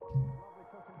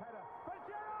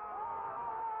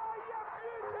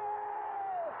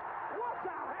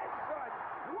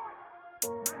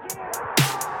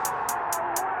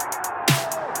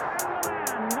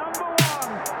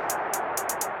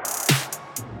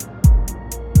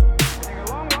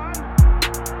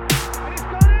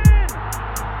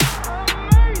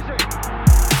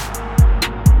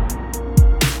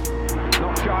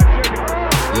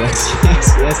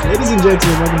Ladies and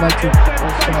gentlemen, welcome back to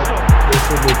Offside, the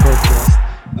football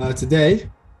podcast. Today,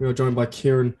 we are joined by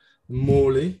Kieran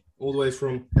Morley, all the way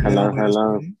from Hello, Melbourne, hello.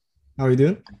 Australia. How are you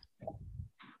doing?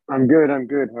 I'm good.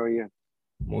 How are you?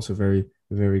 I'm also very,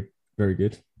 very, very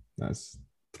good. That's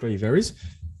three varies.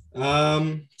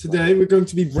 Today, we're going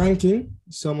to be ranking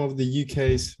some of the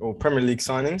UK's or Premier League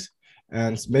signings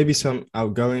and maybe some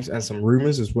outgoings and some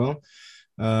rumors as well,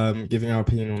 giving our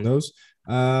opinion on those.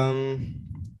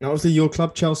 Now, obviously, your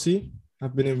club, Chelsea,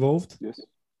 have been involved Yes.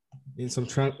 in some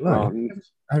transfer. Um,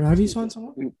 Have you signed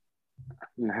someone?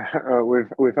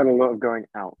 we've had a lot of going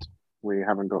out. We've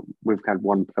had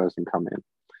one person come in,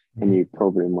 and you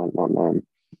probably might not know him.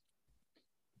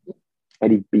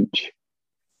 Eddie Beach.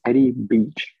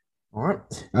 All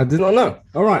right. I did not know.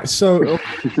 All right. So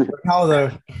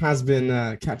Ronaldo has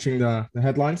been catching the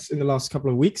headlines in the last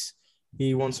couple of weeks.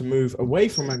 He wants to move away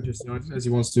from Manchester United as he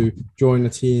wants to join a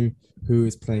team who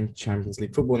is playing Champions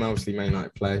League football. And obviously, Man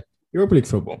United play Europa League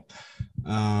football.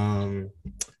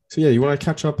 So, you want to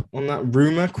catch up on that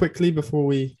rumor quickly before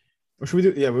we... Or should we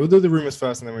do... Yeah, we'll do the rumors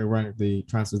first and then we rank the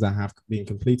transfers that have been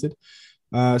completed.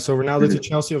 So Ronaldo to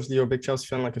Chelsea. Obviously, you're a big Chelsea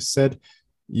fan, like I said.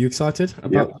 You excited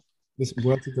about this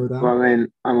work to go down? Well, I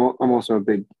mean, I'm also a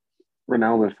big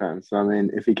Ronaldo fan. So, I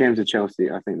mean, if he came to Chelsea,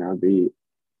 I think that'd be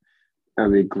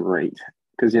great.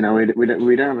 Because,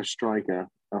 we don't have a striker,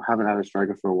 or haven't had a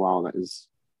striker for a while that is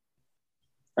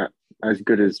as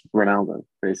good as Ronaldo,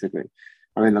 basically.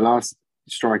 I mean, the last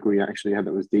striker we actually had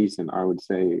that was decent, I would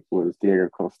say, was Diego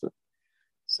Costa.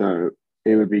 So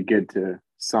it would be good to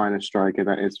sign a striker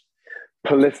that is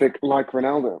prolific like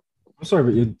Ronaldo. I'm sorry,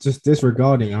 but you're just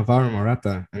disregarding Alvaro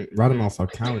Morata and Radamel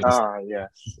Falcao. Yes.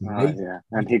 Yeah.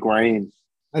 And Higuain.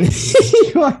 And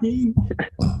Higuain.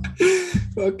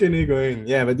 Fucking Higuain.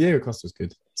 Yeah, but Diego Costa's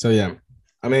good. So, yeah.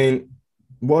 I mean,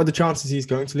 what are the chances he's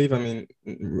going to leave? I mean,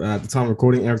 at the time of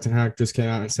recording, Erik ten Hag just came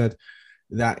out and said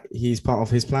that he's part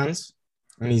of his plans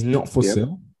and he's not for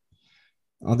sale.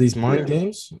 Are these mind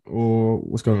games or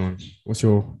what's going on? What's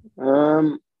your...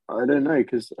 I don't know,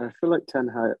 because I feel like Ten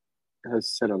Hag has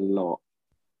said a lot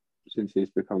since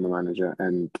he's become the manager,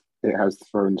 and it has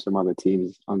thrown some other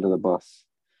teams under the bus.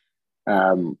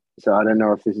 So I don't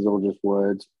know if this is all just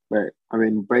words, but I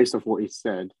mean, based off what he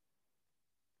said,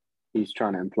 he's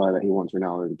trying to imply that he wants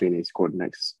Ronaldo to be in his squad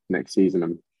next season,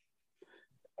 and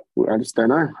I just don't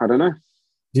know. I don't know.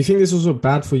 Do you think this was also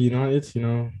bad for United?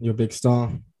 Your big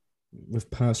star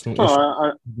with personal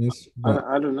issues.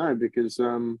 I don't know, because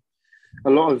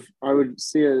I would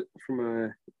see it from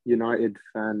a United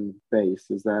fan base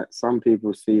is that some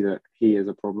people see that he is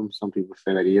a problem. Some people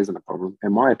say that he isn't a problem.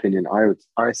 In my opinion,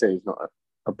 I say he's not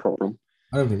a problem.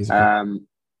 I don't think he's a problem.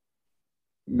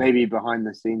 Maybe behind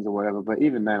the scenes or whatever, but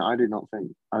even then, I don't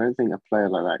think a player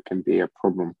like that can be a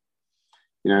problem.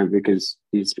 Because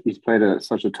he's played at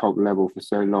such a top level for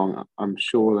so long. I'm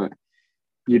sure that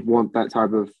you'd want that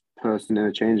type of person in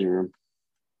a changing room.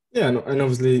 Yeah, and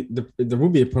obviously there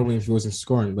would be a problem if he wasn't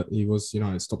scoring, but he was,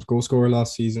 top goal scorer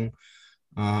last season.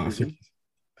 I think,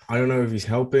 I don't know if he's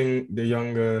helping the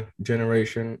younger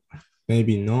generation,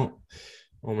 maybe not,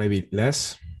 or maybe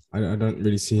less. I don't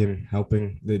really see him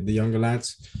helping the younger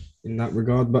lads in that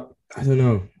regard, but I don't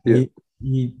know. Yeah.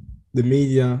 The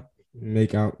media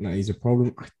make out that he's a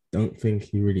problem. I don't think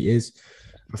he really is.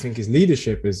 I think his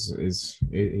leadership is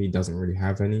he doesn't really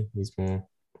have any. He's more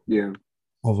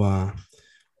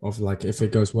of like, if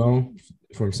it goes well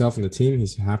for himself and the team,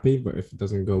 he's happy. But if it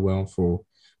doesn't go well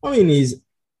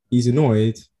he's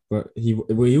annoyed. But he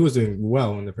was doing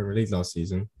well in the Premier League last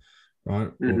season,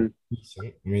 right? Mm-hmm.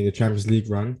 I mean, the Champions League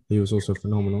run, he was also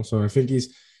phenomenal. So I think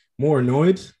he's more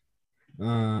annoyed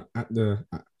at the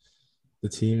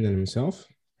team than himself.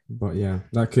 But yeah,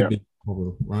 that could be a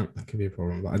problem, right? That could be a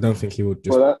problem. But I don't think he would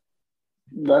just... Well,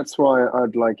 that's why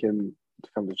I'd like him to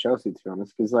come to Chelsea, to be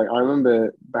honest. Because I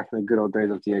remember back in the good old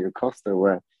days of Diego Costa,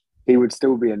 where he would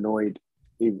still be annoyed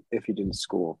if he didn't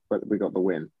score, but we got the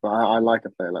win. But I like a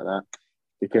player like that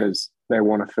because they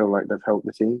want to feel like they've helped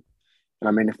the team. And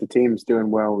I mean, if the team's doing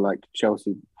well, like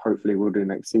Chelsea hopefully will do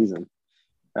next season,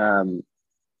 the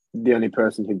only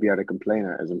person who'd be able to complain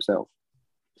at is himself.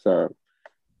 So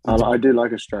I do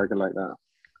like a striker like that.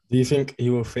 Do you think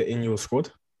he will fit in your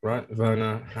squad, right?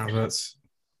 Werner, Havertz.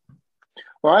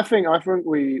 Well, I think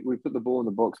we put the ball in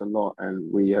the box a lot,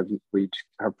 and we have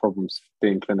problems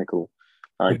being clinical.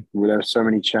 Like there were so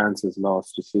many chances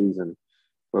last season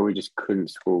where we just couldn't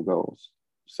score goals.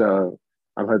 So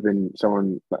I'm hoping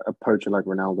a poacher like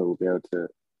Ronaldo, will be able to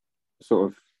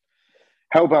sort of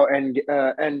help out end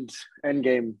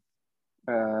game.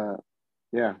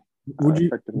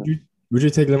 Would you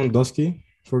take Lewandowski,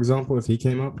 for example, if he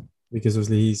came up? because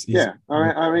obviously he's Yeah,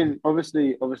 I mean,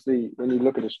 obviously, when you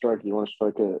look at a striker, you want a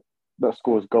striker that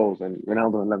scores goals, and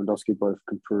Ronaldo and Lewandowski both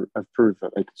have proved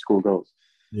that they can score goals.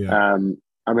 yeah.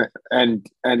 I mean,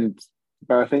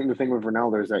 but I think the thing with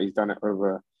Ronaldo is that he's done it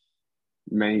over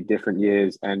many different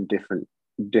years and different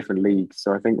leagues.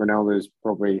 So I think Ronaldo is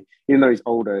probably, even though he's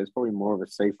older, is probably more of a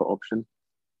safer option.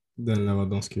 Then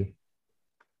Lewandowski.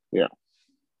 Yeah.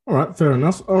 All right, fair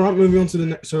enough. All right, moving on to the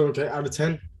next. So, okay, out of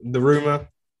 10, the rumor,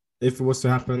 if it was to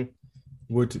happen,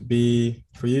 would be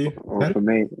for you. Well, 10? for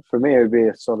me, it would be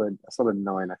a solid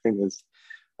 9. I think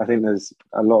there's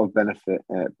a lot of benefit,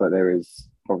 but there is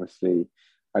obviously,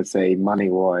 I'd say, money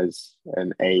wise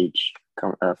and age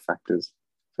factors.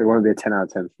 So it want to be a 10 out of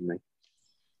 10 for me.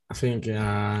 I think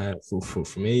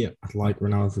for me, I'd like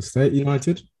Ronaldo to stay at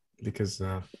United because,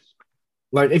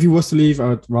 like, if he was to leave, I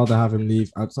would rather have him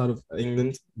leave outside of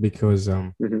England because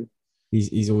Mhm.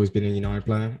 he's always been a United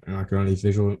player, and I can only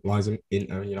visualize him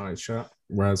in a United shirt.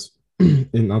 Whereas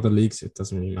in other leagues, it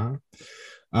doesn't really matter.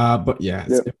 But yeah,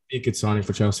 it's Yeah, gonna be a good signing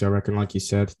for Chelsea. I reckon, like you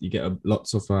said, you get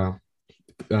lots of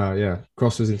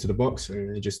crosses into the box,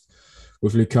 and you just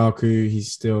with Lukaku,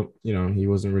 he's still he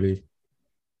wasn't really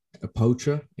a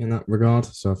poacher in that regard.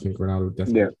 So I think Ronaldo would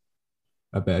definitely yeah, do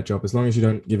a better job. As long as you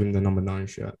don't give him the number 9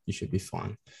 shirt, you should be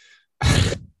fine.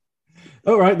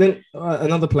 All right, then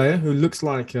another player who looks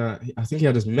like I think he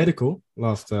had his medical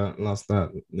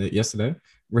yesterday.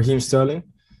 Raheem Sterling.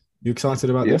 You excited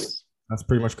about this? yes. That's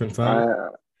pretty much confirmed.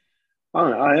 I,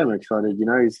 I am excited.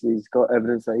 He's got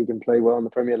evidence that he can play well in the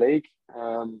Premier League.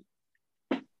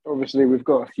 Obviously, we've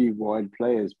got a few wide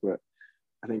players, but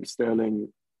I think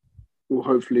Sterling will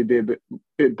hopefully be a bit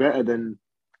better than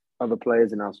other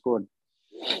players in our squad.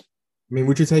 I mean,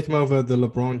 would you take him over the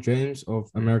LeBron James of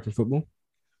American football?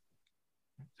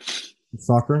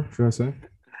 Soccer, should I say?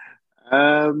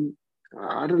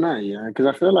 I don't know, because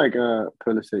I feel like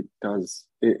Pulisic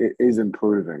it is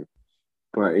improving,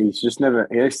 but he still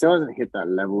hasn't hit that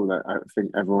level that I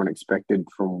think everyone expected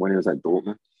from when he was at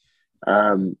Dortmund.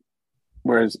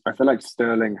 Whereas I feel like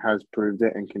Sterling has proved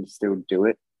it and can still do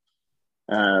it.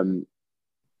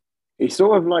 He's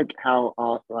sort of like how,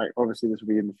 like obviously this will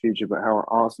be in the future, but how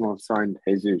Arsenal have signed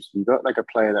Jesus. You got like a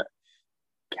player that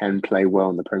can play well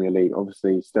in the Premier League.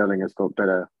 Obviously, Sterling has got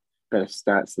better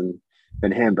stats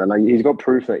than him, but like he's got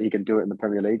proof that he can do it in the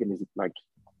Premier League, and he's like,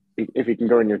 if he can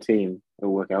go in your team,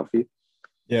 it'll work out for you.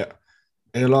 Yeah.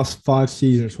 In the last 5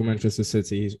 seasons for Manchester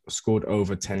City, he's scored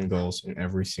over 10 goals in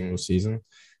every single season.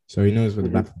 So he knows where the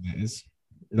back of it is.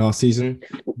 Last season,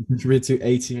 he contributed to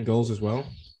 18 goals as well.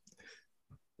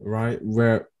 Right?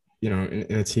 Where, in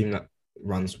a team that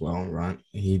runs well, right?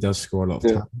 He does score a lot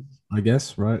of time, I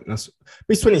guess, right?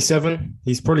 He's 27.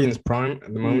 He's probably in his prime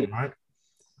at the moment, right?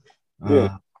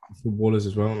 Yeah. Footballers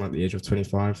as well, like the age of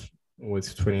 25 or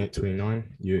it's 28,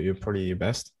 29. You're probably your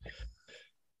best.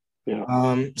 Yeah.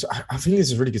 So I think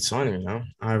this is a really good signing,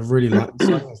 I really like the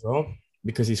signing as well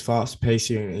because he's fast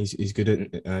pacing and he's good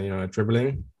at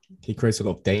dribbling. He creates a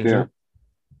lot of danger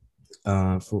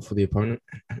for the opponent.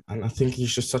 And I think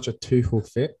he's just such a Tuchel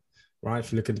fit, right?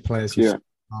 If you look at the players he's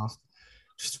past,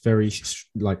 just very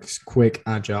like quick,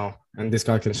 agile, and this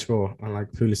guy can score,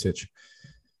 unlike Pulisic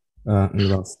in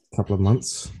the last couple of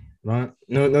months, right?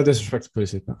 No disrespect to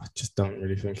Pulisic, but I just don't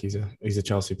really think he's a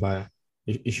Chelsea player.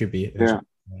 He should be.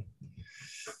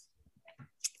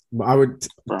 But I would,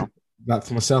 like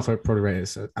for myself, I'd probably rate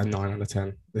it a 9 out of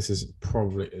 10. This is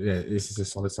a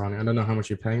solid signing. I don't know how much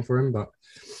you're paying for him, but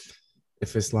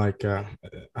if it's like, I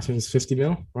think it's 50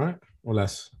 mil, right? Or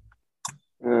less?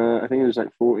 I think it was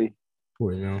like 40.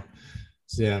 40 mil.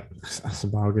 So yeah, that's a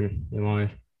bargain in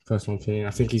my personal opinion.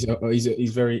 I think he's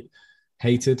very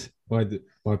hated by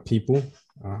people,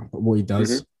 but what he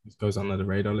does goes under the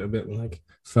radar a little bit, like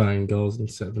 13 goals and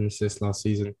 7 assists last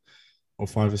season, or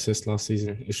 5 assists last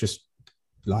season. It's just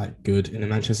like good in a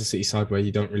Manchester City side where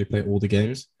you don't really play all the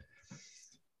games.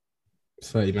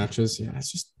 30 matches, yeah,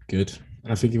 it's just good.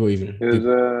 And I think he will even. It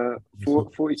was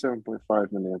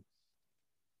 47.5 million.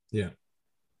 Yeah.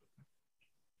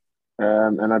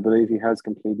 And I believe he has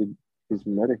completed his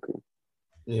medical.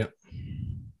 Yeah.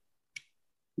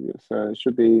 So it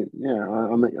should be. Yeah,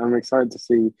 I'm excited to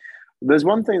see. There's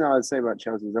one thing that I'd say about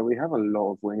Chelsea is that we have a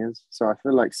lot of wingers. So I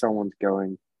feel like someone's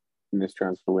going in this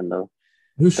transfer window.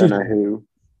 Who should? Don't know who.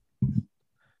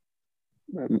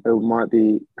 It might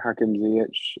be Hakim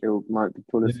Ziyech. It might be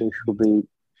Pulisic. It could be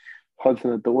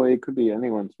Hudson-Odoi. It could be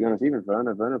anyone, to be honest. Even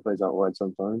Werner. Werner plays out wide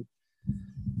sometimes.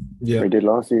 Yeah, he did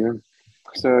last season.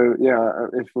 So yeah,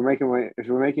 if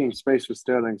we're making space for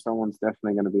Sterling, someone's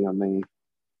definitely going to be on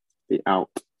the out.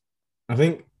 I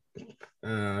think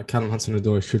Callum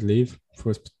Hudson-Odoi should leave. For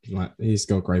his, like, he's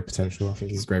got great potential. I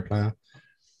think he's a great player.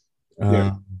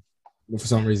 Yeah. But for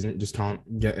some reason, just can't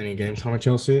get any game time at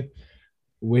Chelsea.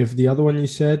 With the other one you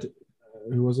said,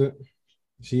 who was it?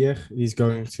 Ziyech, he's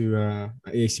going to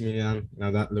AC Milan.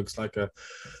 Now that looks like a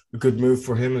good move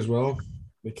for him as well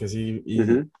because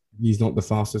Hmm. he's not the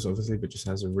fastest, obviously, but just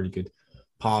has a really good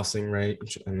passing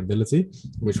range and ability,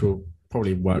 which will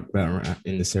probably work better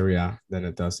in the Serie A than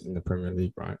it does in the Premier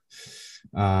League, right?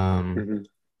 Um, Hmm.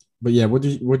 but yeah, would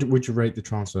you rate the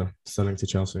transfer selling to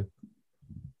Chelsea?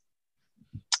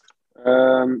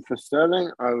 For Sterling,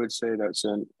 I would say that's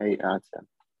an 8 out of 10.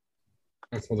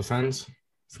 And for the fans,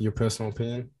 for your personal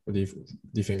opinion, what do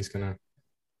you think it's gonna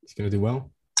do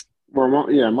well? Well,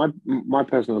 my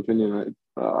personal opinion,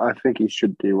 I think he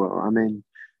should do well. I mean,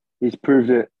 he's proved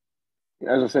it.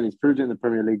 As I said, he's proved it in the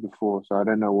Premier League before, so I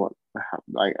don't know what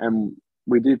like. And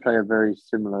we do play a very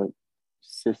similar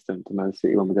system to Man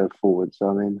City when we go forward. So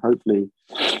I mean, hopefully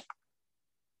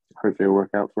it'll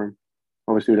work out for him.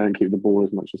 Obviously, we don't keep the ball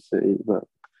as much as City, but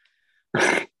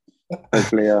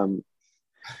hopefully,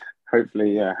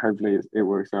 hopefully it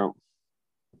works out.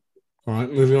 All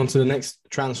right, moving on to the next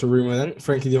transfer rumor then.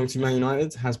 Frankie de Jong to Man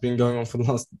United has been going on for the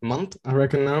last month, I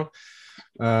reckon now.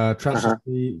 Transfer Uh-huh.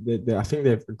 fee, I think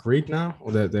they've agreed now,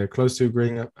 or they're close to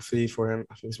agreeing a fee for him.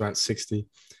 I think it's about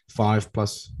 65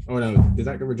 plus. Oh no, did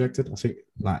that get rejected? I think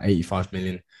like 85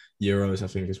 million euros, I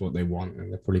think is what they want,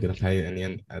 and they're probably going to pay it in the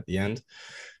end at the end.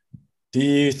 Do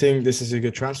you think this is a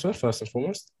good transfer, first and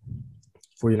foremost,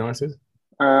 for United?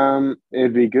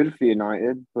 It'd be good for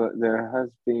United, but there has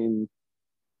been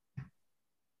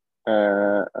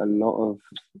a lot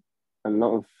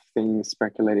of things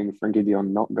speculating Frankie De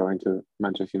Jong not going to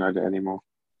Manchester United anymore.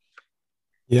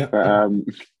 Yeah, But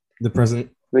the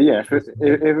present. but yeah, if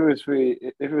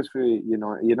it was for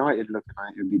United looking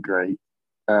at it would be great.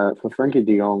 For Frankie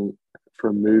De Jong, for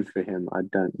a move for him, I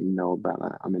don't know about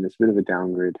that. I mean, it's a bit of a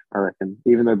downgrade, I reckon.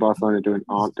 Even though Barcelona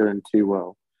aren't doing too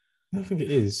well. I don't think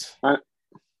it is. I,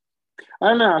 I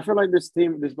don't know. I feel like this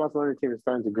Barcelona team is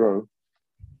starting to grow.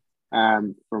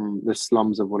 From the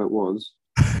slums of what it was,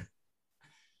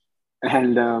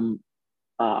 and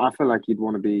I feel like you'd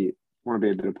want to be a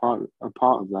bit a part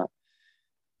of that,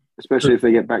 especially if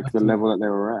they get back to the level that they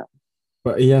were at.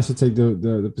 But he has to take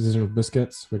the position of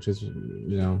Busquets, which is,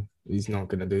 he's not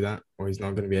going to do that, or he's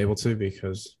not going to be able to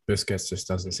because Busquets just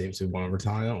doesn't seem to want to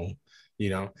retire, or,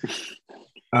 you know.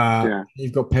 Yeah.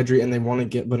 You've got Pedri, and they want to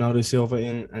get Bernardo Silva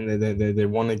in, and they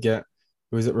want to get,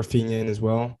 who is it, Rafinha in as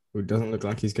well, who doesn't look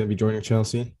like he's going to be joining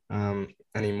Chelsea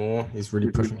anymore. He's really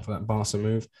Mhm. pushing for that Barca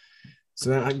move. So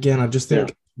then again, I just Yeah.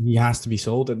 think he has to be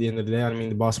sold at the end of the day. I mean,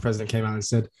 the Barca president came out and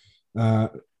said uh,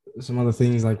 some other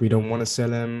things like we don't want to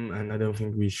sell him, and I don't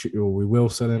think we should or we will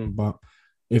sell him, but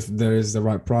if there is the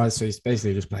right price, so he's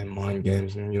basically just playing mind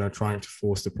games and trying to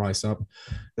force the price up.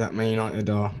 That Man United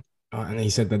are, and he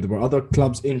said that there were other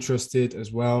clubs interested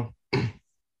as well.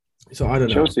 So I don't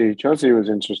know. Chelsea was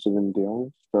interested in De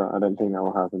Jong, but I don't think that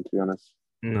will happen. To be honest.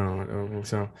 No, I don't think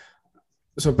so.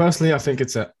 So personally, I think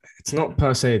it's not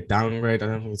per se a downgrade. I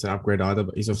don't think it's an upgrade either.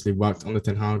 But he's obviously worked under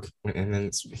Ten Hag, and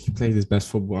then he played his best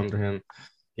football under him.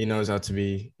 He knows how to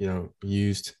be,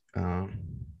 used. And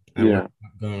Yeah.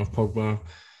 going off Pogba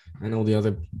and all the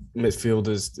other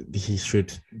midfielders, he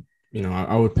should,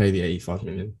 I would pay the 85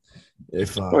 million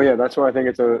if. Oh yeah, that's why I think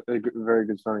it's very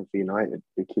good signing for United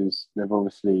because they've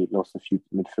obviously lost a few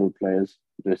midfield players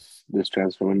this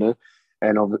transfer window,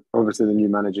 and obviously the new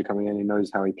manager coming in, he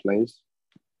knows how he plays.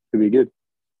 It'll be good.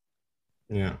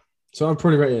 Yeah. So I'd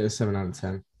probably rate it a 7 out of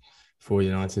 10 for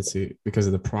United to because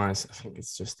of the price. I think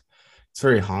it's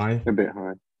very high. A bit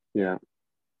high. Yeah.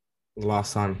 The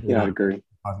last time, Yeah, I agree.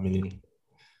 5 million.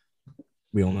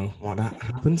 We all know why that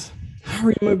happened.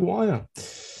 Harry Maguire.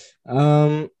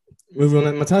 Moving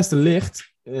on, Matthijs de Ligt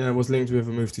was linked with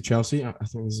a move to Chelsea. I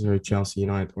think this is very Chelsea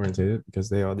United oriented because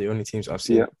they are the only teams I've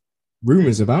seen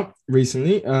rumors about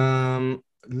recently.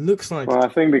 Looks like. Well, I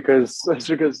think because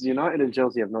United and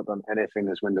Chelsea have not done anything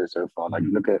this window so far. Like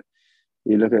you look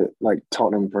at like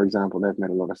Tottenham, for example, they've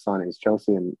made a lot of signings.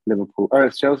 Chelsea and Liverpool,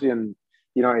 it's Chelsea and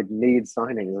United need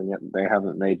signings, and yet they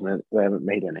haven't made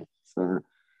any. So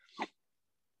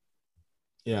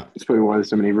yeah, it's probably why there's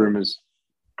so many rumors.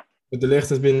 But De Ligt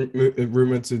has been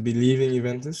rumored to be leaving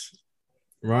Juventus,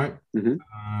 right?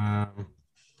 Mm-hmm.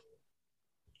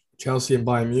 Chelsea and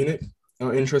Bayern Munich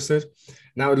are interested.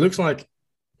 Now it looks like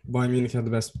Bayern Munich have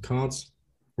the best cards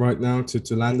right now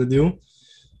to land the deal.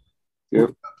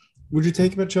 Yep. Would you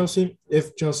take him at Chelsea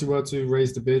if Chelsea were to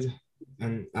raise the bid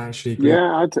and actually go?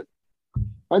 Yeah,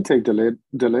 I'd take De Ligt.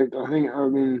 I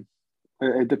mean,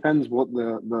 it depends what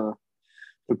the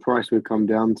the price would come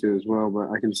down to as well. But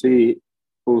I can see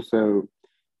also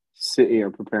City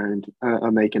are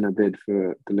are making a bid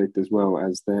for De Ligt as well,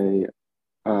 as they're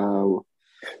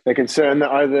concerned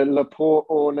that either Laporte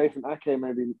or Nathan Ake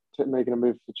may be making a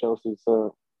move for Chelsea.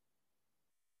 So,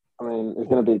 I mean, it's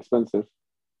going to be expensive.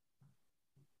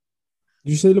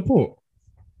 Did you say Laporte?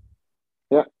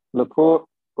 Yeah, Laporte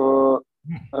or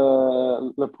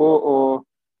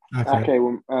Ake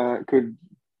could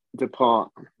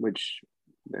depart, which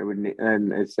they would need,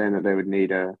 and it's saying that they would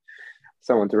need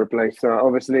someone to replace. So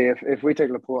obviously, if we take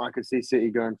Laporte, I could see City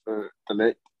going for De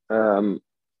Ligt.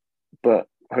 But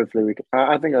hopefully we can.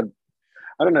 I think I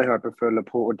don't know who I prefer,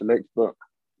 Laporte or De Ligt, but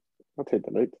I'll take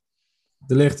De Ligt.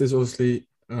 De Ligt is obviously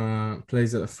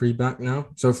plays at a free back now.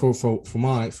 So for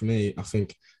me, I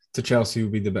think to Chelsea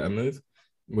would be the better move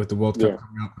with the World Cup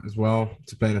coming up as well,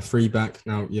 to play in a free back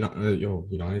now. You're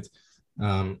United.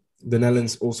 The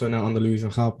Netherlands also now under Louis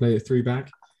van Gaal play a three back,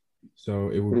 so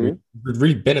it would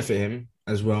really benefit him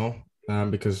as well,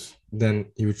 because then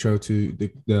he would show to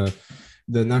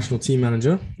the national team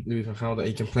manager Louis van Gaal that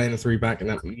he can play in a three back, and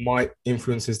that might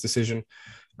influence his decision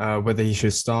whether he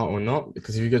should start or not.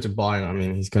 Because if you go to Bayern, I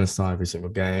mean, he's going to start every single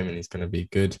game and he's going to be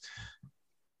good,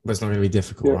 but it's not going to be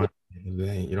difficult, right?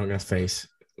 You're not going to face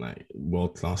like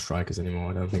world-class strikers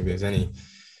anymore. I don't think there's any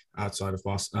outside of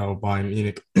Bayern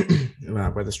Munich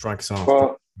where the strikers are.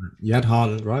 Well, you had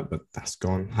Haaland, right? But that's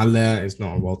gone. Haller is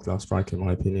not a world-class striker, in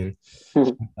my opinion.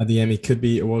 Adeyemi could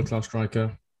be a world-class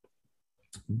striker,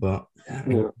 but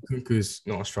Kunku is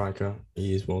not a striker.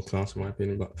 He is world-class, in my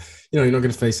opinion. But, you're not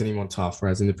going to face anyone tough,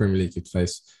 whereas in the Premier League, you'd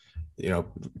face,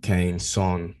 Kane,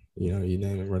 Son, you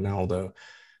name it, Ronaldo,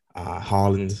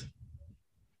 Haaland.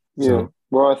 Yeah.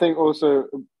 Well, I think also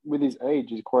with his age,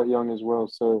 he's quite young as well.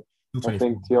 So I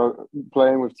think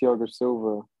playing with Thiago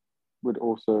Silva would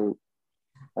also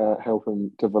help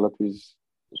him develop his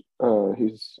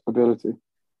ability.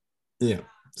 Yeah.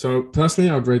 So personally,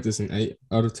 I would rate this an 8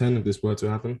 out of 10 if this were to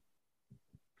happen.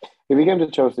 If he came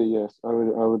to Chelsea, yes, I'd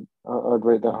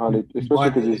rate that highly, especially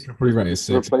because he's probably rate it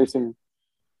 6. Replacing.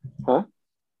 Huh?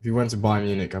 If you went to Bayern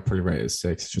Munich, I'd probably rate it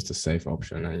 6. It's just a safe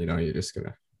option, and you're just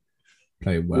gonna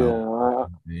play well.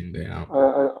 Yeah,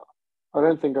 I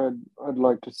don't think I'd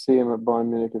like to see him at Bayern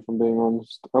Munich, if I'm being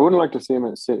honest. I wouldn't like to see him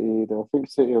at City either. I think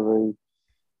City are very,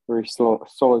 very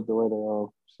solid the way they are.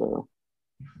 So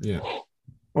yeah.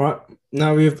 All right.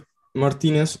 Now we have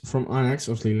Martinez from Ajax,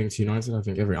 obviously linked to United. I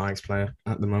think every Ajax player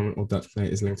at the moment, or Dutch player,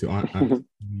 is linked to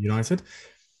United.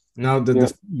 Now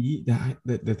the fee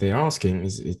that they're asking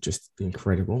is just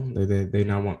incredible. They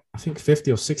now want, I think,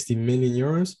 50 or 60 million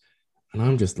euros. And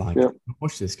I'm just like,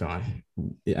 watch this guy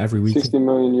every week. 60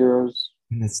 million euros.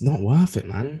 And it's not worth it,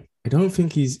 man. I don't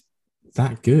think he's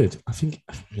that good. I mean,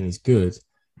 he's good,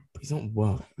 but he's not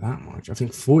worth that much. I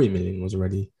think 40 million was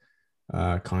already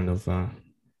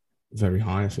very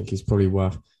high. I think he's probably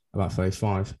worth about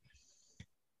 35.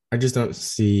 I just don't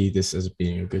see this as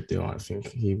being a good deal. I think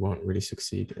he won't really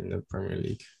succeed in the Premier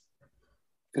League.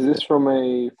 Is this from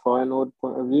a Feyenoord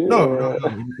point of view? No.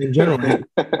 In general,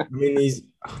 I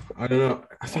mean, I don't know.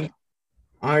 I think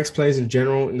Ajax players in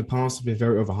general in the past have been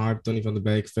very overhyped. Donny van de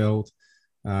Beek failed.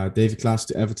 David Klaas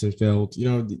to Everton failed.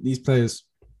 These players,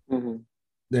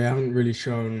 they haven't really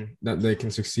shown that they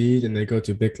can succeed, and they go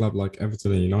to a big club like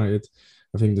Everton and United.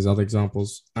 I think there's other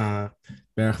examples.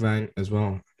 Bergwijn as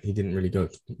well. He didn't really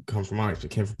come from Ajax,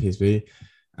 but came from PSV,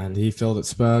 and he failed at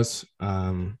Spurs.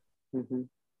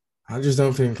 I just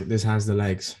don't think this has the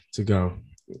legs to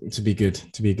be good,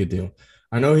 to be a good deal.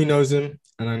 I know he knows him,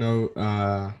 and I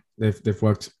know they've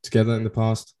worked together in the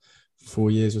past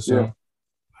 4 years or so.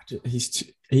 Yeah.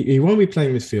 He won't be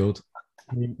playing midfield.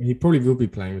 He probably will be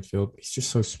playing midfield. He's just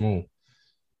so small.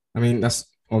 I mean, that's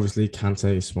obviously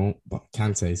Kante is small, but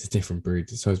Kante is a different breed.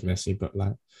 So is Messi, but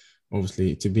like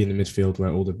obviously to be in the midfield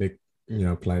where all the big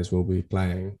players will be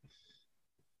playing,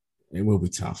 it will be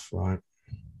tough, right?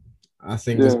 I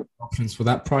think there's options for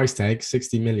that price tag,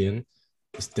 60 million.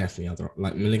 It's definitely other,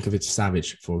 like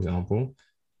Milinkovic-Savic, for example,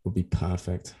 would be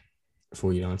perfect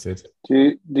for United.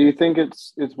 Do you think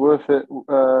it's worth it?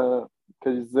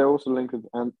 Because they're also linked with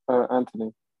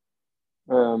Anthony.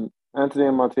 Anthony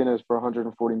and Martinez for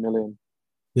 140 million.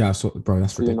 Yeah, I saw, bro.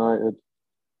 That's ridiculous. United.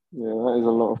 Yeah, that is a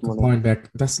lot of money. Combined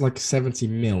back, that's like 70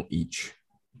 mil each.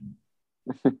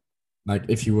 Like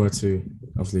if you were to,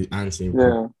 obviously, Anthony.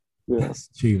 Yeah. That's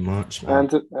too much, man.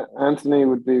 Anthony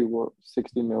would be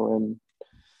 60 mil, and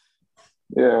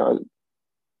yeah,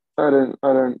 I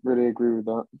don't really agree with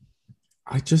that.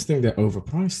 I just think they're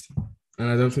overpriced, and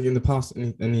I don't think in the past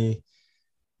any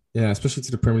especially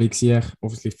to the Premier League. Ziyech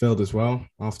obviously failed as well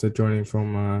after joining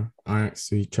from Ajax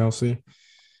to Chelsea.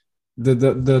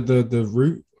 the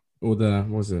route or the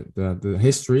what was it the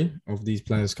history of these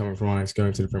players coming from Ajax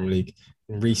going to the Premier League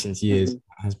in recent years Mhm.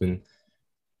 has been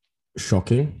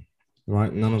shocking,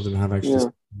 right? None of them have actually Yeah,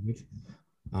 succeeded.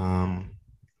 Um,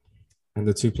 and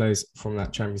the two players from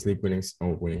that Champions League winning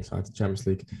side, the Champions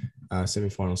League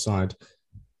semi-final side,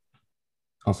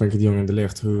 are Frenkie de Jong and De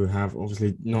Ligt, who have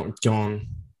obviously not gone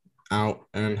out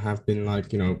and have been like,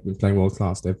 been playing world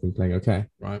class. They've been playing okay,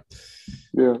 right?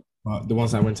 yeah. But the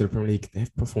ones that went to the Premier League,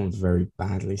 they've performed very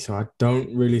badly. So I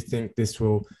don't really think this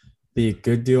will be a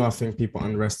good deal. I think people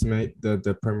underestimate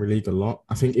the Premier League a lot.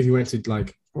 I think if you went to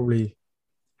like probably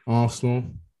Arsenal,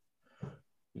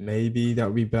 maybe that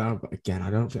would be better. But again,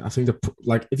 I think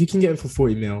like if you can get it for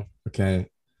 40 mil, okay,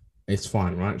 it's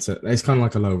fine, right? So it's kind of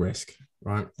like a low risk,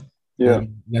 right? And Yeah.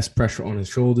 then less pressure on his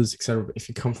shoulders, etc. But if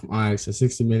you come from Ajax at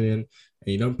 60 million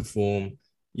and you don't perform,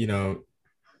 you know,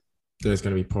 there's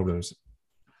going to be problems.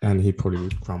 And he probably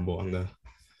would crumble under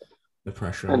the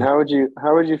pressure. And how would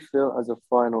you feel as a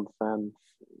Feyenoord fan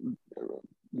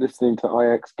listening to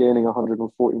Ajax gaining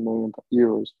 140 million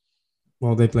euros?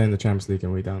 Well, they play in the Champions League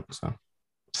and we don't. So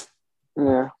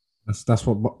Yeah. that's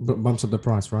what bumps up the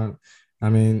price, right? I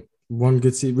mean, one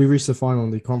good season, we reached the final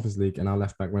in the Conference League and our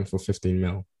left back went for 15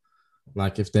 mil.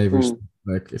 Like if they reached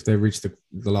Mm.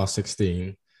 the last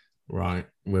 16, right,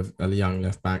 with a young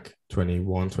left back,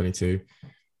 21, 22,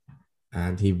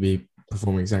 and he'd be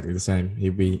performing exactly the same.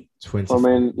 He'd be I 24,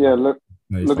 mean, yeah. Look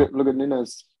 35. at look at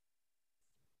Nunes.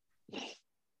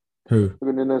 Who? Look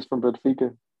at Nunes from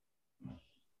Benfica.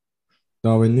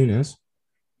 Darwin Nunes.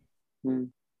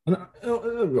 Mm.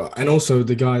 And also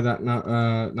the guy that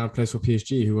now plays for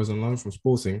PSG, who was on loan from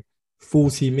Sporting,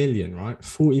 40 million, right?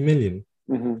 40 million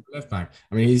Hmm. left back.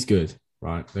 I mean, he's good,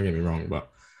 right? Don't get me wrong, but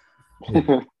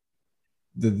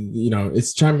you know,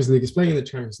 it's Champions League. It's playing in the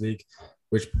Champions League,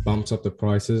 which bumps up the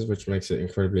prices, which makes it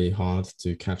incredibly hard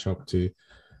to catch up to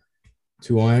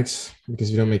Ajax because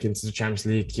if you don't make it into the Champions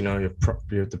League,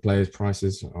 the players'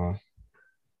 prices are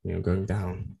going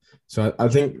down. So I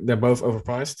think they're both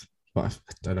overpriced, but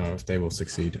I don't know if they will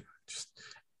succeed. Just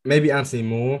maybe Anthony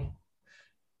Moore,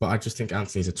 but I just think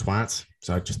Anthony's a twat,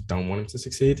 so I just don't want him to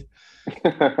succeed.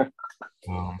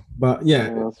 But yeah,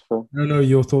 Yeah, that's fair. I don't know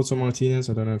your thoughts on Martinez.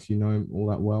 I don't know if you know him all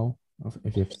that well.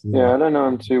 If you've seen Yeah, like, I don't know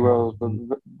him too well,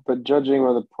 but judging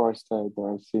by the price tag that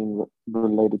I've seen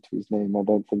related to his name, I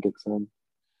don't think I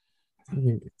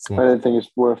think it's I like, don't think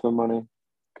it's worth the money.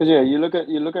 Because yeah, you look at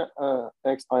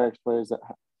ex Ajax players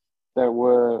that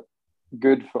were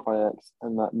good for Ajax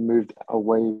and that moved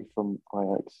away from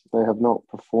Ajax. They have not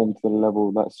performed to the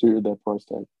level that suited their price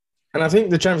tag. and I think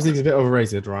the Champions League is a bit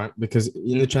overrated, right? Because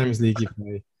in the Champions League, you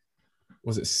play,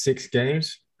 was it 6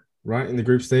 games, right, in the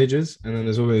group stages, and then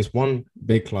there's always one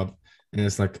big club, and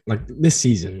it's like this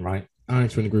season, right?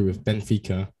 Ajax were in the group with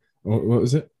Benfica, or what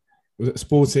was it? Was it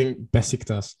Sporting,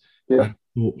 Besiktas, Yeah. and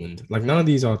Dortmund? Like none of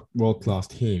these are world class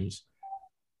teams.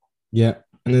 Yeah,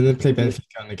 and then they play Mhm.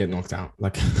 Benfica and they get knocked out.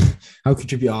 Like, how could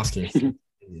you be asking 40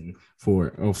 million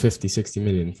for or 50, 60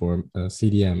 million for a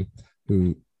CDM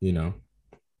who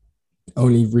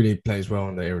only really plays well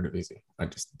in the Eredivisie? I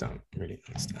just don't really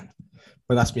understand.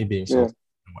 But that's me being Yeah. salty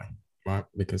in a way, right?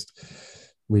 Because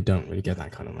we don't really get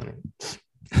that kind of money.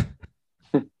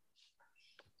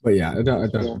 But yeah, Yeah. I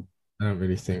don't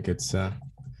really think it's. I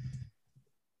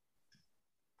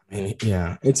mean,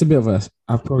 yeah, it's a bit of a.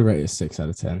 I'd probably rate it a 6 out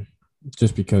of 10,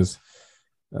 just because.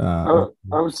 I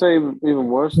would say even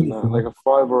worse than that, 24. like a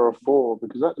 5 or a 4,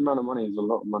 because that amount of money is a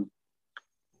lot of money.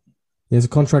 He has a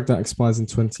contract that expires in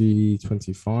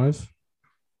 2025,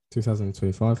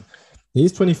 2025.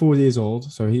 He's 24 years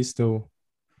old, so he's still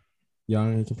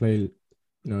young. He can play,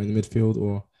 in the midfield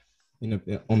or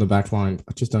on the back line.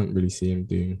 I just don't really see him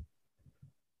doing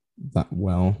that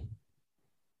well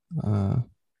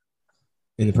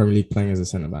in the Premier League playing as a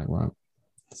centre back, right?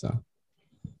 So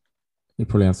he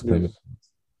probably has to play mid. Yes.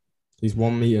 He's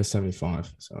 1 meter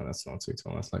 75, so that's not too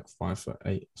tall. That's like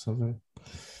 5'8" or something,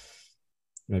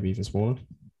 maybe even smaller.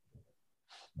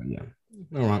 But yeah.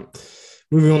 All right.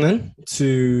 Moving on then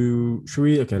to should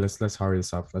we? Okay, let's hurry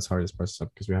this up. Let's hurry this process up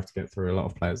because we have to get through a lot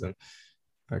of players. And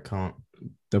I can't.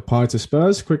 Depay to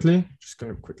Spurs quickly. Just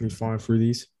gonna quickly fire through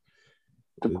these.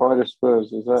 Depay to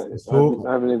Spurs, is that? So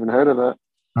I haven't even heard of that.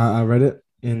 I read it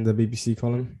in the BBC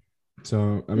column.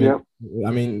 So Yeah.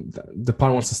 I mean,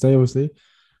 Depay wants to stay. Obviously,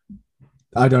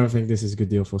 I don't think this is a good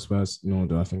deal for Spurs, nor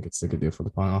do I think it's a good deal for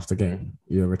Depay after getting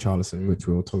Richarlison, which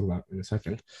we'll talk about in a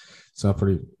second. So I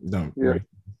probably don't Yeah. really think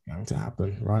it's going to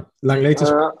happen, right? Langley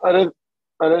to I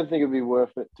don't think it'd be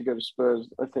worth it to go to Spurs.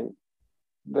 I think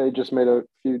they just made a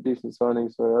few decent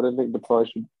signings, so I don't think Depay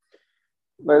should.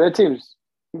 Like their team's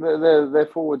their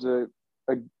forwards are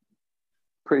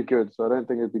pretty good, so I don't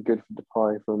think it'd be good for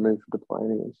Depay for a move for Depay,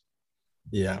 anyways.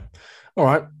 Yeah. All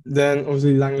right. Then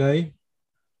obviously Langley.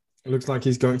 It looks like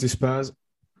he's going to Spurs.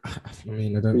 I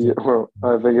mean, I don't Yeah, think. well,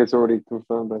 I think it's already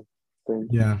confirmed. I think.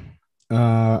 Yeah.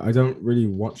 I don't really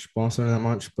watch Barcelona that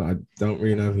much, but I don't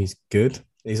really know if he's good.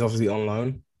 He's obviously on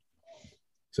loan,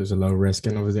 so it's a low risk.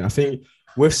 And obviously, I think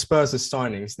with Spurs'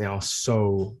 signings, they are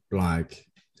so like,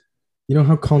 you know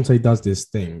how Conte does this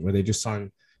thing where they just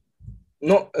sign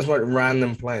not as like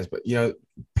random players, but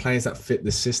players that fit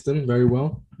the system very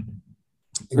well.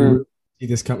 Mm. You see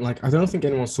this come like I don't think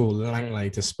anyone saw Langley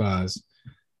to Spurs,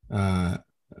 uh,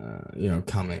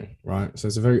 coming right. So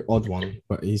it's a very odd one,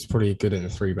 but he's pretty good in the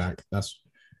three back. That's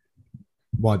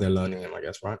why they're learning him, I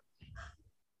guess, right?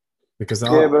 Because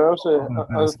Yeah, but also I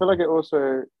better. feel like it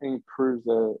also improves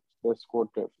their squad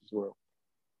depth as well.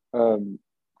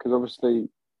 Because obviously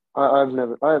I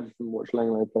haven't watched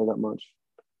Langley play that much.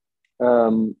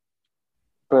 Um,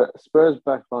 but Spurs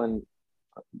backline,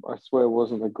 I swear,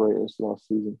 wasn't the greatest last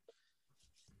season.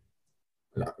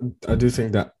 I do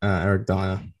think that Eric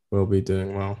Dyer will be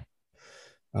doing well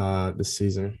this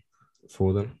season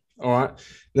for them. All right.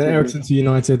 Then Eriksen to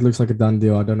United looks like a done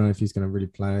deal. I don't know if he's going to really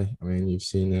play. I mean, you've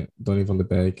seen it. Donny van de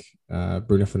Beek,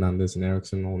 Bruno Fernandes, and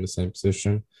Eriksen all in the same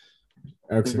position.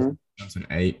 Eriksen comes an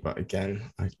 8, but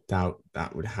again, I doubt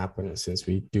that would happen since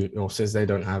they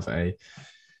don't have a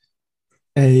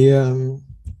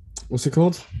what's it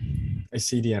called? A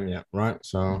CDM yet, right?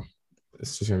 So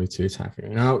it's just going to be too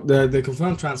attacking. Now, the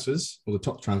confirmed transfers, or the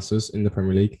top transfers in the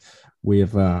Premier League,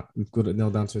 we've got it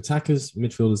nailed down to attackers,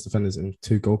 midfielders, defenders, and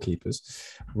 2 goalkeepers.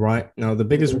 Right now, the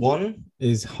biggest one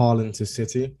is Haaland to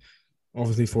City,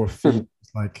 obviously for a fee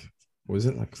like what was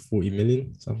it, like 40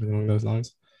 million, something along those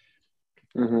lines.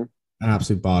 Mm-hmm. An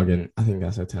absolute bargain. I think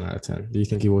that's a 10 out of 10. Do you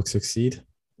think he will succeed?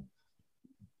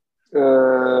 I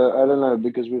don't know,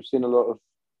 because we've seen a lot of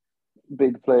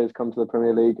big players come to the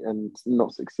Premier League and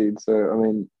not succeed. So, I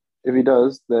mean, if he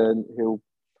does, then he'll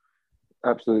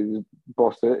absolutely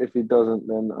boss it. If he doesn't,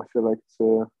 then I feel like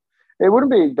it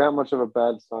wouldn't be that much of a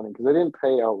bad signing because they didn't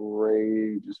pay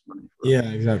outrageous money for him.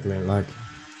 Yeah, exactly. Like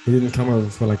he didn't come over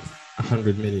for like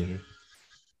 100 million.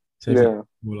 So if Yeah.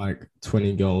 you like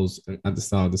 20 goals at the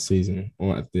start of the season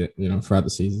or at the throughout the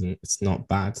season, it's not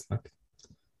bad. Like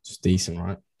just decent,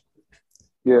 right?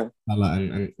 Yeah.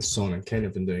 And Son and Kane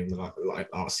have been doing like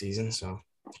last season, so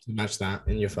to match that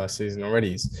in your first season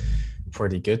already is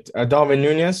pretty good. Darwin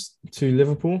Nunez to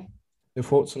Liverpool. Your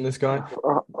thoughts on this guy?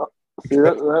 See,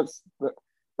 that's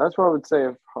what I would say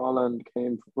if Haaland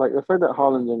came. Like the fact that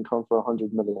Haaland didn't come for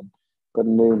 100 million, but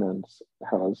Nunez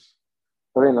has.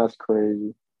 I think that's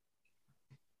crazy.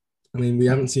 I mean, we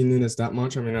haven't seen Nunez that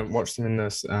much. I mean, I've watched him in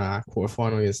this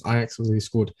quarterfinal against Ajax, where he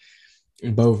scored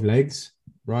in both legs,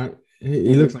 right?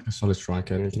 He looks like a solid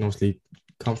striker, and he can obviously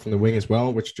come from the wing as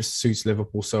well, which just suits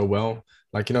Liverpool so well.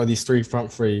 Like, these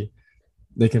front three,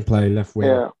 they can play left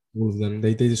wing, all of them.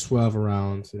 They just swerve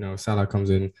around. Salah comes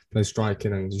in, plays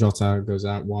striking, and Jota goes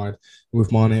out wide.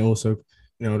 With Mane also,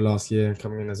 last year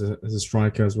coming in as a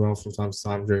striker as well from time to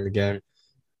time during the game.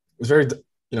 It's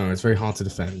very hard to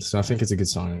defend. So I think it's a good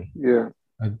signing. Yeah.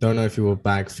 I don't know if he will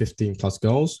bag 15 plus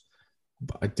goals,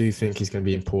 but I do think he's going to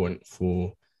be important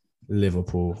for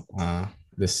Liverpool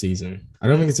this season. I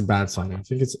don't think it's a bad signing. I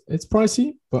think it's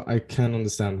pricey, but I can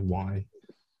understand why.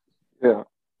 Yeah,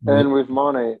 and with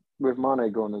Mane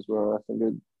gone as well, I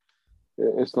think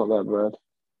it's not that bad.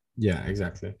 Yeah,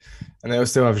 exactly. And they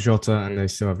still have Jota and they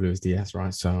still have Luis Diaz,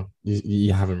 right? So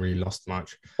you haven't really lost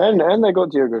much. And they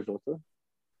got Diego Jota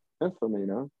and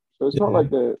Firmino, so it's not like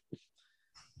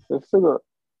they've still got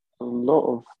a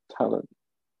lot of talent.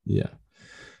 Yeah.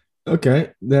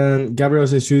 Okay, then Gabriel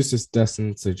Jesus is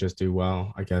destined to just do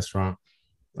well, I guess, right?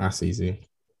 That's easy.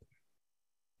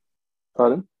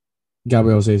 Pardon?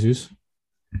 Gabriel Jesus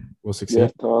will succeed. Yeah,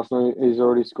 to Arsenal, he's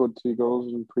already scored 2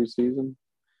 goals in pre-season.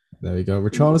 There we go.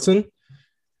 Richarlison,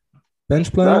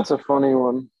 bench player. That's a funny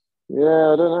one.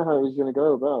 Yeah, I don't know how he's going to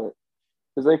go about it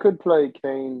because they could play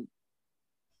Kane.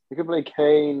 They could play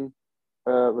Kane,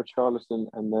 Richarlison,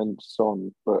 and then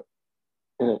Son, but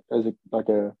as a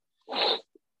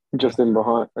just in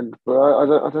behind. But I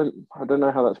don't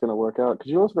know how that's going to work out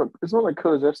because you also got. It's not like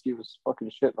Kulusevski was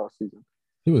fucking shit last season.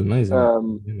 He was amazing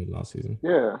last season.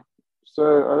 Yeah, so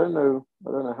I don't know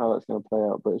how that's going to play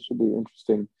out, but it should be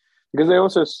interesting because they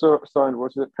also signed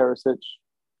Perisic.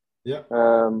 Yeah.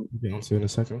 We'll get on to in a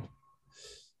second.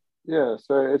 Yeah,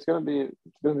 so it's going to be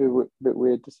a bit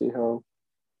weird to see how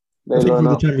They I think line for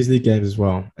the up. Champions League games as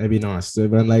well, it'd be nice. So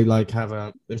when they like have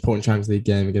a important Champions League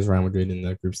game against Real Madrid in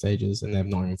the group stages, and they have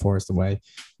Nottingham Forest away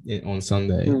on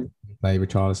Sunday, Mm, play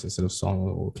Richarlison instead of Son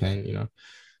or Kane.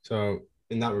 So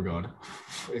in that regard,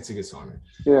 it's a good signing.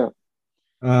 yeah,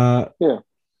 Uh, yeah.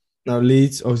 Now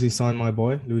Leeds obviously signed my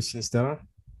boy Luis Sinisterra.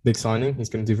 Big signing. He's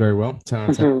going to do very well. 10 out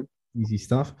of 10. Easy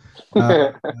stuff.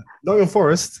 Nottingham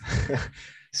Forest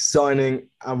signing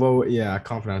I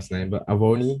can't pronounce the name, but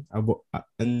Awoni,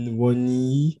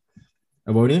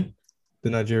 the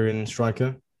Nigerian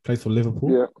striker, plays for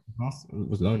Liverpool. Yeah,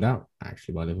 Was loaned out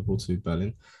actually by Liverpool to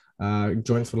Berlin.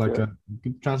 Joined for like yeah. a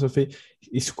good transfer fee.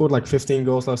 He scored like 15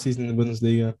 goals last season in the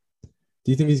Bundesliga.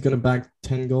 Do you think he's going to bag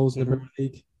 10 goals in the Premier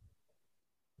League?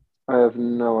 I have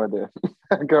no idea.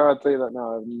 Girl, I'll tell you that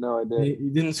now. I have no idea. He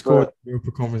didn't score in But the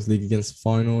Europa Conference League against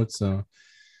Feyenoord, so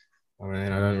I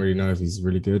mean, I don't really know if he's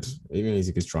really good. Even he's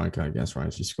a good striker, I guess, right?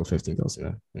 If you score 15 goals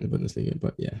in the Bundesliga,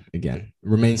 but yeah, again,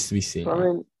 remains to be seen. I Right?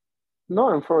 mean,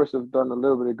 Nottingham Forest have done a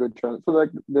little bit of good transfer.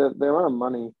 Like the amount of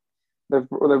money they've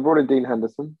brought in Dean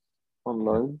Henderson on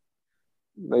loan.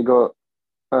 They got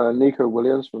Nico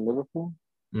Williams from Liverpool.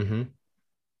 Mm-hmm.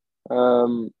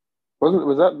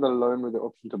 Was that the loan with the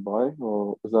option to buy,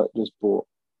 or was that just bought?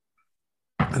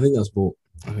 I think that's bought.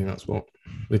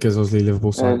 Because obviously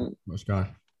Liverpool signed And Scottish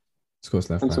guy, Scots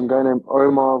left and back. some guy named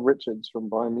Omar Richards from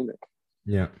Bayern Munich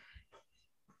Yeah,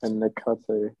 and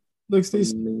Nekate looks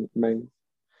decent. from Mainz.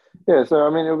 Yeah, so I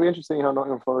mean, it'll be interesting how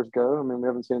Nottingham Forest go. I mean, we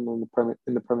haven't seen them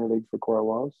in the Premier League for quite a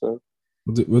while, so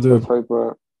let's hope. We'll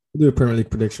do a Premier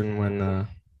League prediction when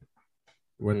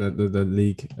the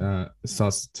league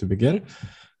starts to begin.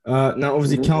 Now,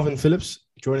 obviously, Calvin Phillips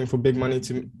joining for big money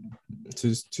to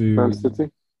Man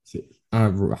City. I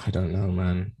don't know,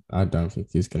 man. I don't think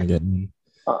he's gonna get in.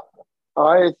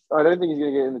 I don't think he's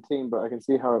going to get in the team, but I can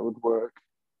see how it would work.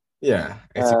 Yeah,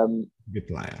 it's a good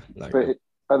player. But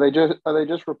are they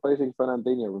just replacing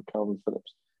Fernandinho with Calvin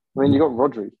Phillips? I mean, you got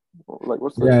Rodri. Like,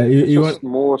 what's the? Yeah, you want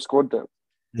more squad depth.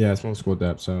 Yeah, it's more squad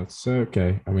depth, so it's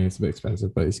okay. I mean, it's a bit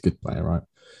expensive, but he's a good player, right?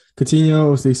 Coutinho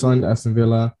obviously signed Aston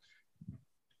Villa.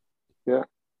 Yeah.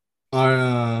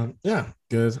 Yeah,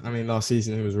 good. I mean, last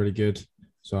season he was really good,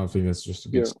 so I think that's just a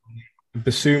good. Yeah.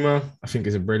 Basuma, I think,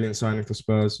 is a brilliant signing for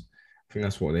Spurs. I think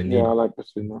that's what they need. Yeah, I like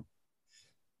Basuma.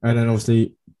 And then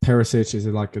obviously Perisic is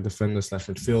like a defender /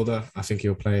 midfielder. I think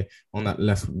he'll play on that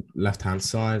left hand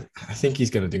side. I think he's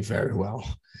going to do very well.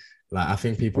 Like, I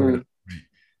think people are going to rate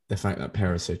the fact that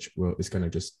Perisic is going to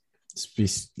just be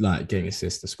like getting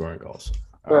assists and scoring goals.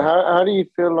 But how do you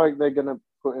feel like they're going to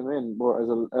put him in?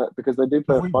 Because they do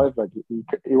play a 5 back.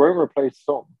 He won't replace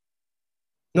Son.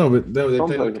 No, but they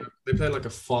play like a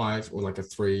 5 or like a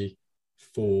 3-4-1-2.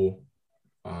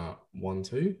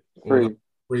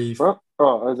 3. What?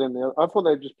 Oh, as in I thought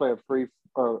they'd just play a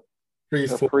 3-5-3.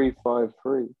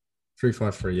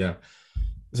 3-5-3, yeah.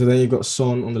 So then you've got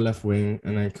Son on the left wing,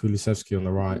 and then Kulusevski on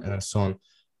the right, and then Son.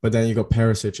 But then you got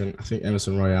Perisic and I think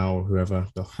Emerson Royale or whoever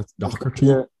the hooker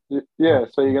team. Yeah.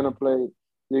 So you're gonna play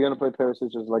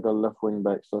Perisic as like a left wing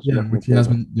back. So which he has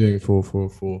been doing for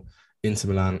Inter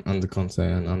Milan under Conte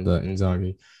and under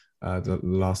Inzaghi the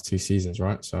last 2 seasons,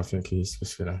 right? So I think he's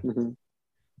just gonna.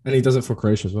 And he does it for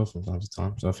Croatia as well from time to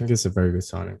time. So I think it's a very good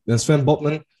signing. Then Sven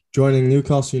Botman joining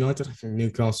Newcastle United. I think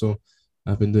Newcastle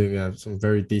have been doing some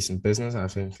very decent business. I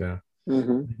think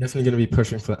definitely going to be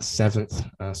pushing for that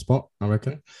 7th spot, I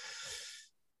reckon.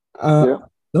 Don't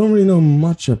really know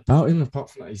much about him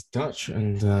apart from that he's Dutch.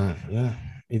 And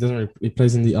he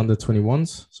plays in the under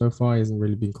 21s so far. He hasn't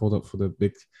really been called up for the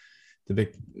big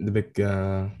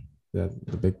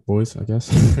boys, I guess.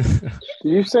 Do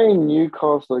you say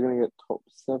Newcastle are going to get top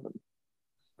 7?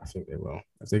 I think they will.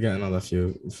 If they get another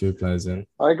few players in.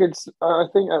 I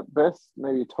think at best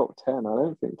maybe top 10. I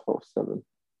don't think top 7.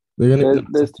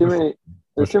 There's too many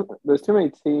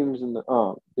teams in the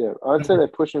I'd say they're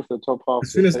pushing for the top half.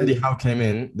 As soon as Eddie Howe came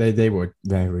in, they were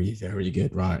very, very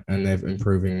good, right? And they're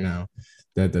improving now.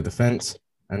 The defense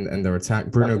and their attack.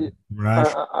 Bruno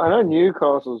I know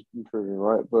Newcastle's improving,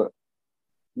 right? But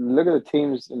look at the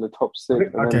teams in the top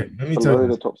 6. Okay, let me tell you.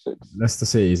 The top 6. Leicester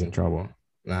City is in trouble.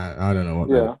 I don't know what.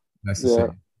 Yeah. Leicester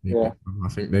City. Yeah. I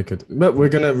think they could. But we're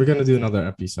gonna do another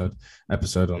episode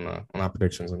on our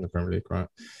predictions in the Premier League, right?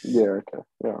 Yeah. Okay.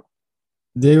 Yeah.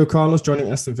 Diego Carlos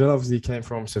joining Aston Villa. Obviously, he came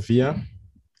from Sevilla.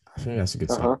 I think that's a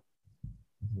good sign.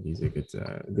 He's a good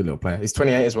little player. He's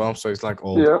 28 as well, so he's like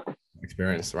old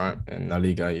experience, right? In La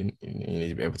Liga, you need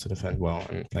to be able to defend well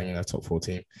and playing in a top 4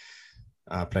 team.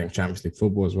 Playing Champions League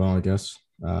football as well, I guess.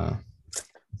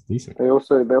 It's decent. They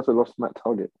also lost Matt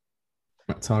Targett.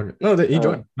 No, he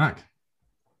joined back.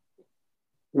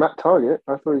 Matt Targett?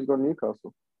 I thought he's gone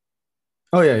Newcastle.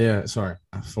 Oh yeah. Sorry,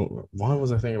 I thought. Why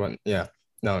was I thinking about? Yeah,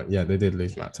 no, yeah, they did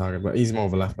lose Matt Target, but he's more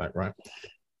of a left back, right?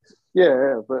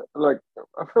 Yeah, but like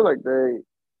I feel like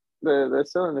they're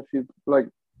selling a few like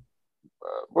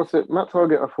what's it? Matt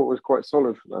Target I thought was quite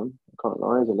solid for them. I can't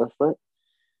lie, as a left back.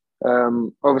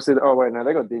 Obviously, oh wait, no,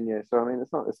 they got Digne, so I mean,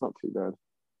 it's not too bad.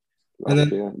 And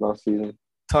then Last season.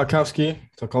 Tarkovsky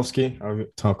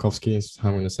is how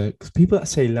I'm going to say it. Because people that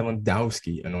say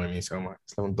Lewandowski annoy me so much.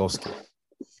 It's Lewandowski.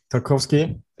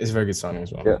 Tarkovsky is a very good signing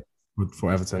as well. Yeah. Good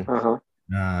for Everton. Uh-huh.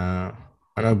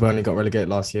 I know Burnley got relegated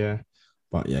last year,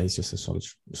 but yeah, he's just a solid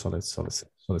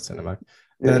centre back.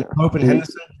 Then Yeah. Pope and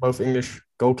Henderson, both English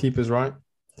goalkeepers, right?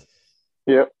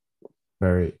 Yeah,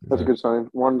 Very, that's a very good sign.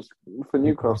 One's for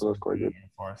Newcastle, that's quite good.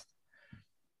 Forest.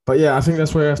 But yeah, I think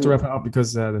that's where we have to wrap it up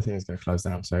because the thing is going to close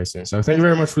down very soon. So thank you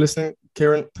very much for listening,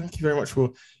 Kieran. Thank you very much for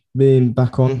being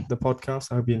back on the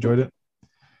podcast. I hope you enjoyed it.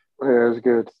 Yeah, it was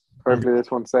good. Hopefully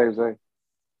this one saves, eh?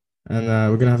 And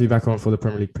we're going to have you back on for the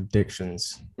Premier League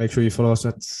predictions. Make sure you follow us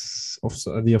at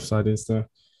the Offside Insta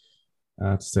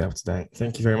to stay up to date.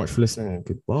 Thank you very much for listening and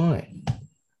goodbye.